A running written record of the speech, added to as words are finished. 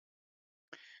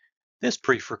This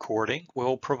brief recording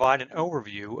will provide an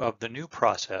overview of the new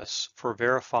process for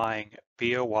verifying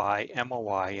BOY,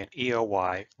 MOY, and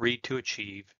EOY Read to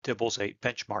Achieve DIBELS 8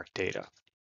 benchmark data.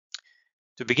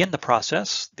 To begin the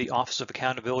process, the Office of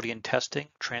Accountability and Testing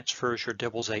transfers your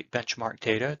DIBELS 8 benchmark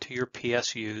data to your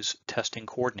PSU's testing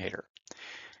coordinator.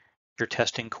 Your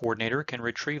testing coordinator can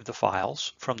retrieve the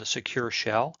files from the secure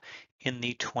shell in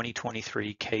the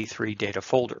 2023 K3 data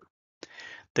folder.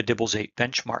 The DIBELS 8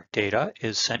 benchmark data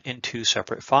is sent in two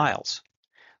separate files.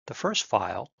 The first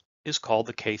file is called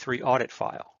the K3AUDIT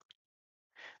file.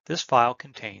 This file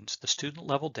contains the student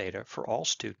level data for all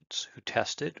students who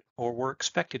tested or were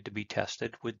expected to be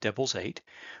tested with DIBELS 8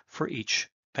 for each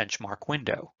benchmark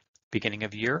window, beginning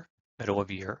of year, middle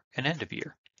of year, and end of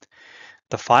year.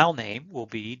 The file name will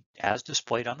be as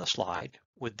displayed on the slide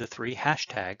with the three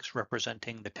hashtags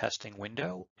representing the testing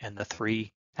window and the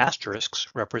three asterisks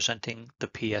representing the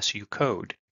PSU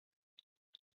code.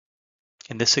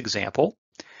 In this example,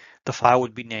 the file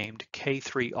would be named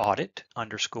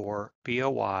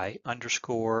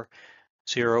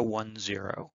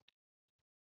K3AUDIT_BOY_010.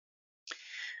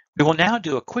 We will now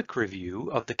do a quick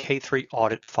review of the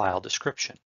K3AUDIT file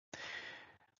description.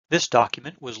 This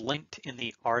document was linked in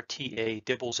the RtA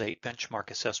DIBELS 8 benchmark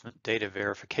assessment data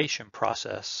verification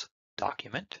process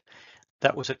document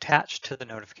that was attached to the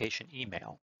notification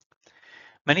email.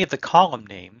 Many of the column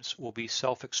names will be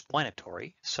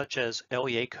self-explanatory, such as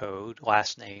LEA code,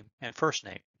 last name, and first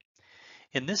name.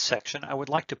 In this section, I would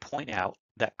like to point out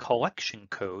that collection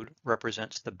code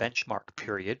represents the benchmark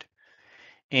period,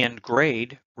 and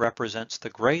grade represents the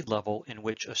grade level in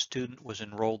which a student was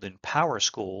enrolled in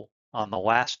PowerSchool on the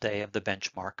last day of the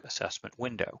benchmark assessment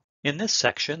window. In this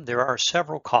section, there are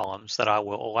several columns that I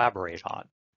will elaborate on.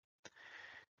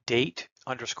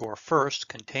 Date_first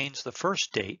contains the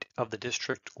first date of the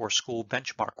district or school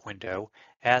benchmark window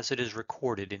as it is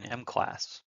recorded in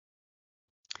MClass.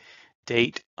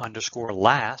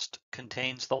 Date_last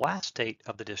contains the last date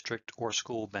of the district or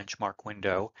school benchmark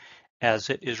window as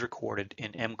it is recorded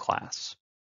in MClass.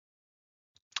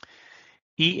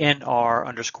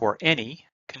 ENR_any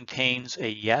contains a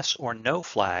yes or no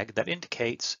flag that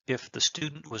indicates if the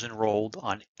student was enrolled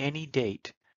on any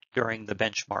date during the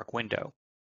benchmark window.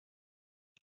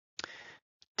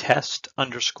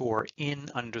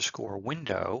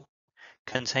 Test_in_window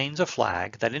contains a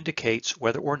flag that indicates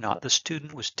whether or not the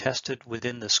student was tested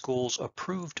within the school's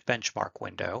approved benchmark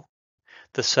window.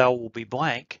 The cell will be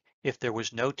blank if there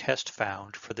was no test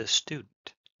found for this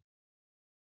student.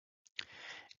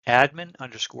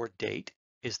 Admin_date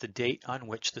is the date on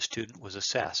which the student was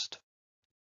assessed.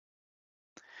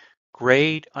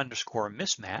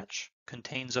 Grade_mismatch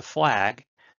contains a flag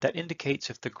that indicates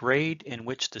if the grade in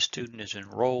which the student is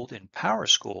enrolled in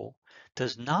PowerSchool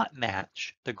does not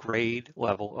match the grade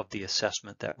level of the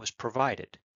assessment that was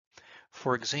provided.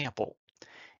 For example,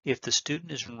 if the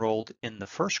student is enrolled in the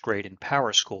first grade in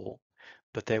PowerSchool,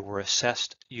 but they were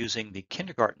assessed using the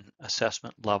kindergarten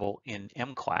assessment level in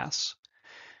MClass,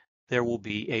 there will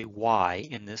be a Y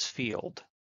in this field.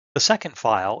 The second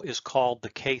file is called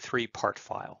the K3PART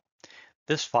file.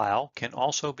 This file can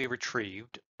also be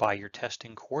retrieved by your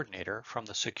testing coordinator from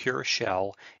the secure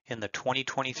shell in the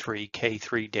 2023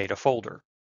 K3 data folder.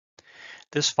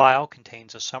 This file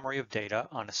contains a summary of data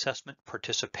on assessment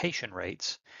participation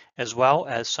rates, as well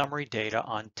as summary data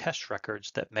on test records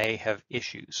that may have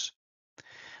issues.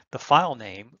 The file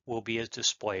name will be as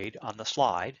displayed on the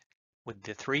slide, with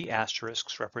the three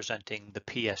asterisks representing the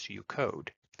PSU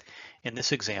code. In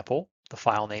this example, the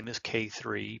file name is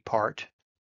K3PART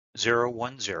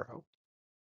 010.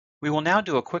 We will now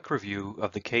do a quick review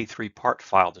of the K3PART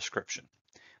file description.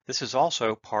 This is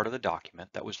also part of the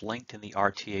document that was linked in the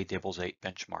RtA DIBELS 8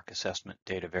 benchmark assessment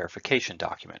data verification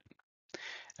document.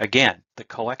 Again, the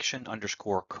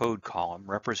collection_code column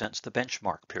represents the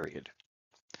benchmark period.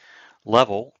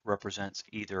 Level represents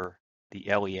either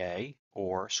the LEA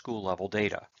or school level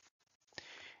data.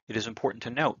 It is important to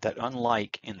note that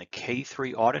unlike in the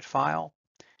K3AUDIT file,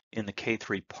 in the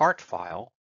K3PART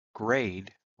file,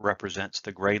 grade represents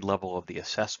the grade level of the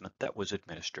assessment that was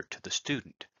administered to the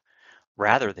student,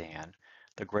 rather than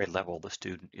the grade level the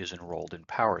student is enrolled in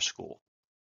PowerSchool.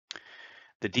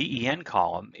 The DEN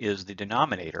column is the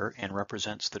denominator and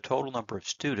represents the total number of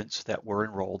students that were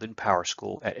enrolled in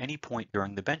PowerSchool at any point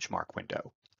during the benchmark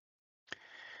window.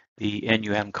 The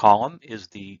NUM column is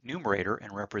the numerator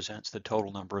and represents the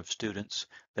total number of students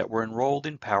that were enrolled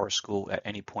in PowerSchool at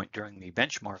any point during the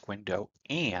benchmark window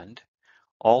and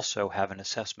also have an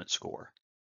assessment score.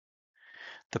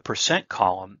 The percent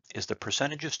column is the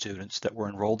percentage of students that were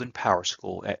enrolled in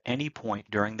PowerSchool at any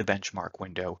point during the benchmark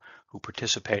window who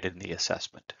participated in the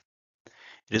assessment.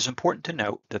 It is important to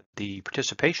note that the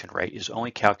participation rate is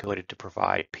only calculated to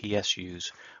provide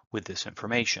PSUs with this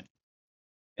information.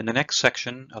 In the next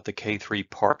section of the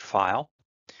K3PART file,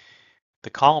 the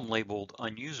column labeled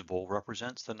Unusable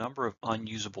represents the number of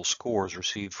unusable scores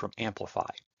received from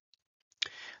Amplify.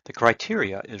 The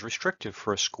criteria is restrictive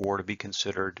for a score to be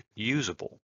considered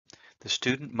usable. The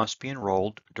student must be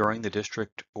enrolled during the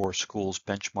district or school's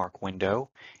benchmark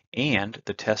window, and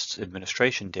the test's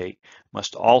administration date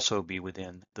must also be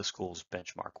within the school's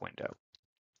benchmark window.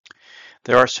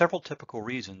 There are several typical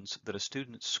reasons that a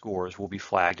student's scores will be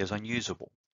flagged as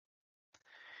unusable.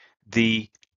 The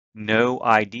No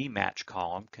ID match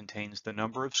column contains the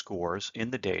number of scores in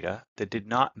the data that did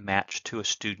not match to a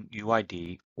student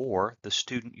UID or the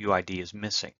student UID is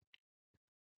missing.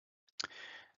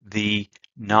 The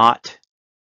Not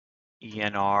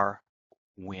ENR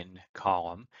Win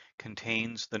column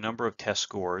contains the number of test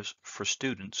scores for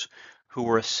students who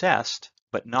were assessed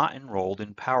but not enrolled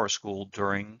in PowerSchool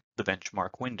during the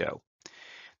benchmark window.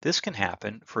 This can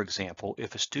happen, for example,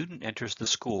 if a student enters the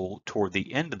school toward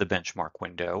the end of the benchmark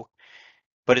window,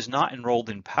 but is not enrolled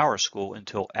in PowerSchool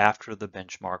until after the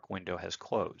benchmark window has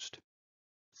closed.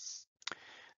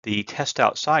 The Test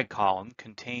Outside column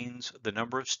contains the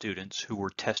number of students who were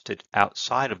tested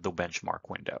outside of the benchmark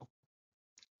window.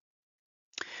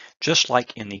 Just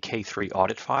like in the K3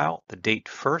 audit file, the date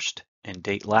first and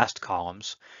date last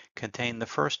columns contain the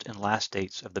first and last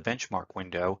dates of the benchmark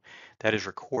window that is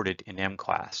recorded in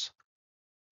MClass.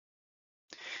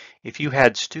 If you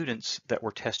had students that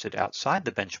were tested outside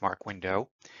the benchmark window,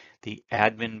 the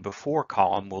Admin Before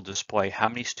column will display how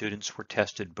many students were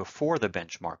tested before the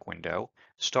benchmark window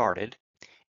started,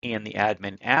 and the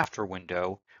Admin After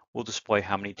window will display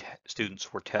how many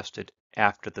students were tested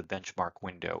after the benchmark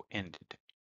window ended.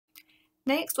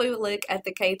 Next, we will look at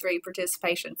the K3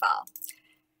 participation file.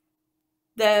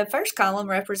 The first column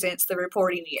represents the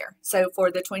reporting year. So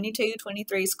for the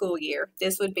 22-23 school year,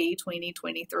 this would be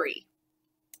 2023.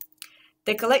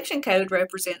 The collection code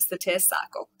represents the test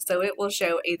cycle. So it will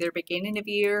show either beginning of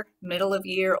year, middle of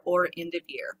year, or end of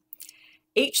year.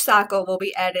 Each cycle will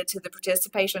be added to the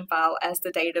participation file as the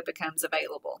data becomes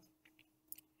available.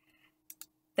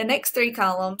 The next three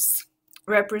columns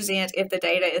represent if the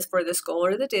data is for the school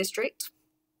or the district.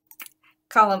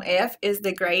 Column F is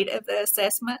the grade of the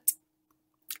assessment.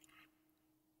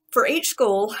 For each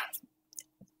school,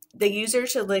 the user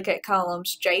should look at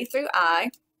columns J through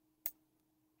I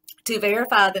to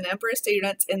verify the number of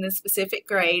students in the specific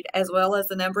grade as well as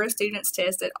the number of students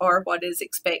tested or what is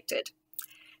expected.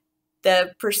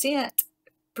 The percent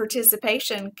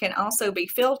participation can also be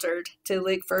filtered to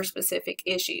look for specific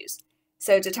issues.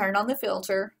 So to turn on the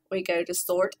filter, we go to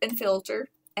Sort and Filter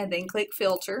and then click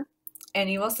Filter, and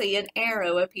you will see an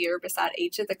arrow appear beside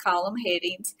each of the column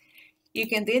headings. You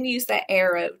can then use that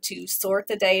arrow to sort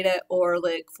the data or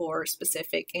look for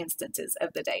specific instances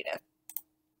of the data.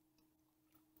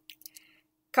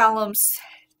 Columns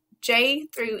J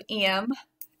through M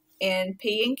and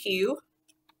P and Q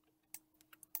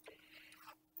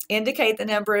indicate the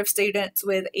number of students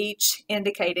with each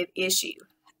indicated issue.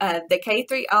 The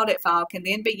K3 audit file can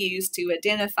then be used to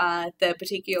identify the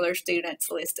particular students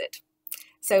listed.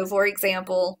 So for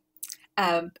example,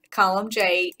 column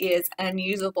J is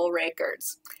unusable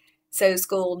records. So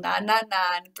school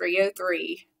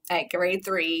 999303 at grade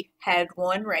 3 had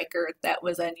one record that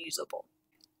was unusable.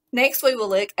 Next, we will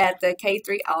look at the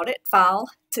K3 audit file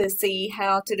to see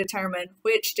how to determine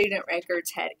which student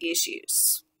records had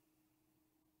issues.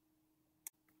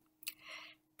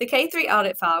 The K3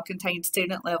 audit file contains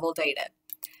student level data.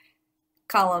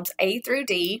 Columns A through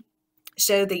D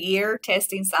show the year,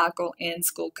 testing cycle, and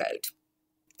school code.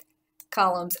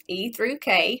 Columns E through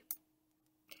K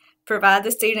provide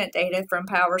the student data from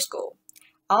PowerSchool.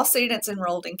 All students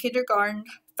enrolled in kindergarten,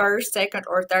 first, second,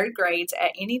 or third grades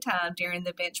at any time during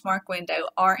the benchmark window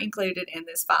are included in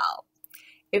this file.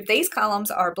 If these columns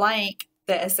are blank,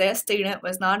 the assessed student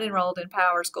was not enrolled in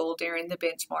PowerSchool during the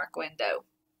benchmark window.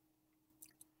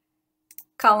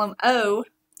 Column O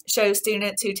shows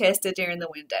students who tested during the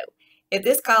window. If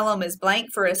this column is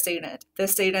blank for a student, the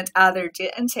student either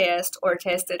didn't test or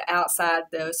tested outside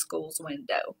the school's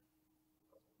window.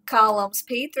 Columns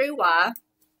P through Y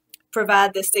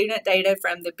provide the student data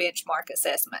from the benchmark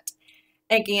assessment.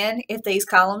 Again, if these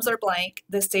columns are blank,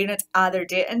 the student either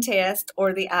didn't test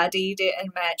or the ID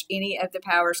didn't match any of the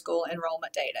PowerSchool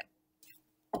enrollment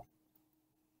data.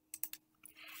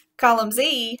 Column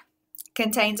Z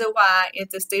contains a Y if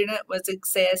the student was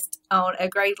assessed on a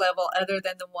grade level other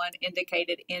than the one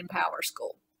indicated in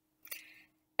PowerSchool.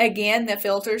 Again, the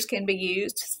filters can be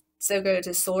used, so go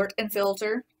to Sort and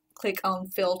Filter, click on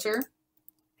Filter.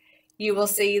 You will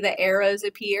see the arrows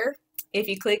appear. If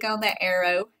you click on that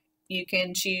arrow, you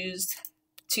can choose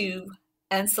to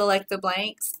unselect the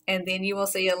blanks, and then you will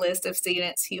see a list of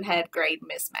students who had grade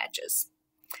mismatches.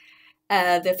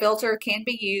 The filter can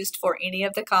be used for any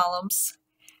of the columns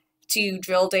to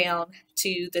drill down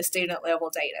to the student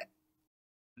level data.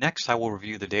 Next, I will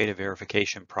review the data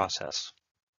verification process.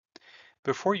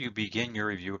 Before you begin your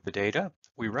review of the data,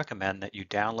 we recommend that you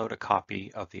download a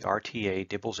copy of the RtA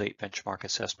DIBELS 8 Benchmark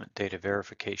Assessment Data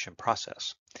Verification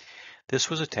process.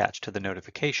 This was attached to the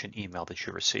notification email that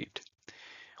you received.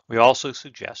 We also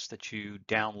suggest that you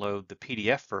download the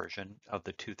PDF version of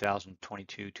the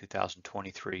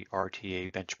 2022-2023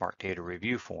 RtA Benchmark Data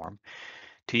Review Form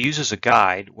to use as a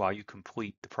guide while you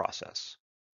complete the process.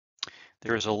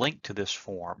 There is a link to this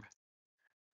form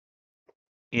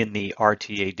in the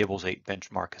RtA DIBELS 8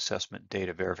 Benchmark Assessment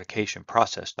Data Verification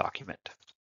Process document.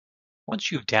 Once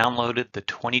you've downloaded the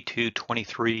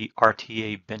 22-23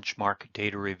 RtA Benchmark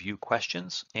Data Review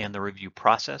questions and the review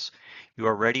process, you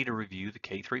are ready to review the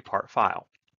K3PART file.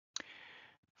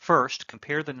 First,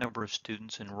 compare the number of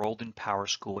students enrolled in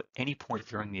PowerSchool at any point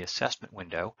during the assessment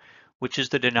window, which is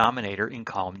the denominator in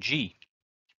column G,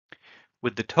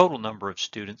 with the total number of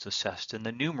students assessed in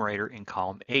the numerator in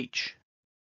column H.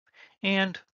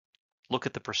 And look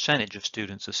at the percentage of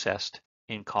students assessed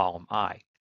in column I.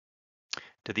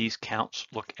 Do these counts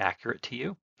look accurate to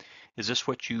you? Is this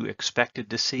what you expected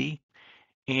to see?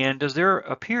 And does there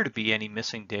appear to be any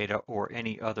missing data or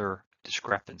any other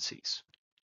discrepancies?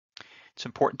 It's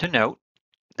important to note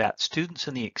that students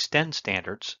in the Extend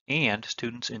standards and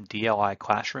students in DLI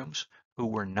classrooms who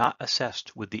were not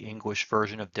assessed with the English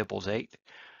version of DIBELS 8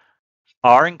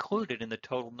 are included in the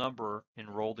total number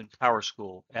enrolled in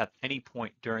PowerSchool at any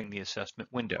point during the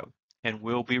assessment window and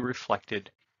will be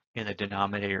reflected in the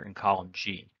denominator in column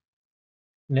G.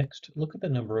 Next, look at the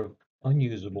number of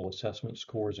unusable assessment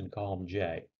scores in column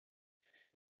J.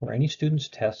 Were any students'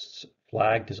 tests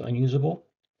flagged as unusable?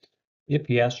 If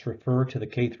yes, refer to the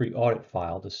K3AUDIT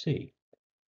file to see.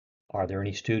 Are there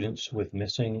any students with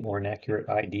missing or inaccurate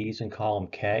IDs in column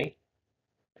K?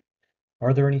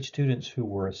 Are there any students who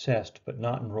were assessed but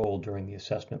not enrolled during the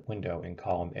assessment window in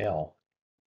column L?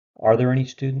 Are there any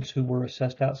students who were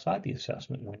assessed outside the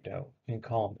assessment window in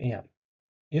column M?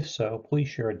 If so, please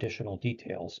share additional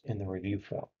details in the review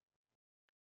form.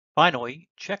 Finally,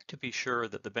 check to be sure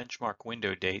that the benchmark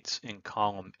window dates in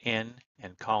column N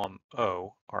and column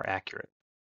O are accurate.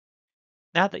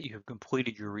 Now that you have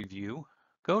completed your review,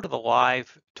 go to the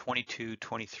live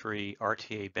 22-23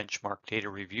 RtA Benchmark Data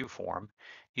Review form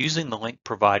using the link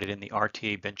provided in the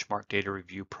RtA Benchmark Data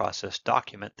Review process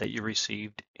document that you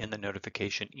received in the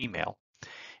notification email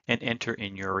and enter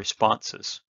in your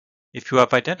responses. If you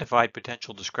have identified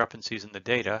potential discrepancies in the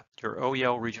data, your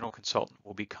OEL regional consultant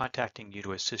will be contacting you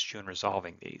to assist you in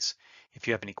resolving these. If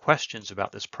you have any questions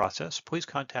about this process, please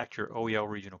contact your OEL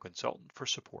regional consultant for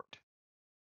support.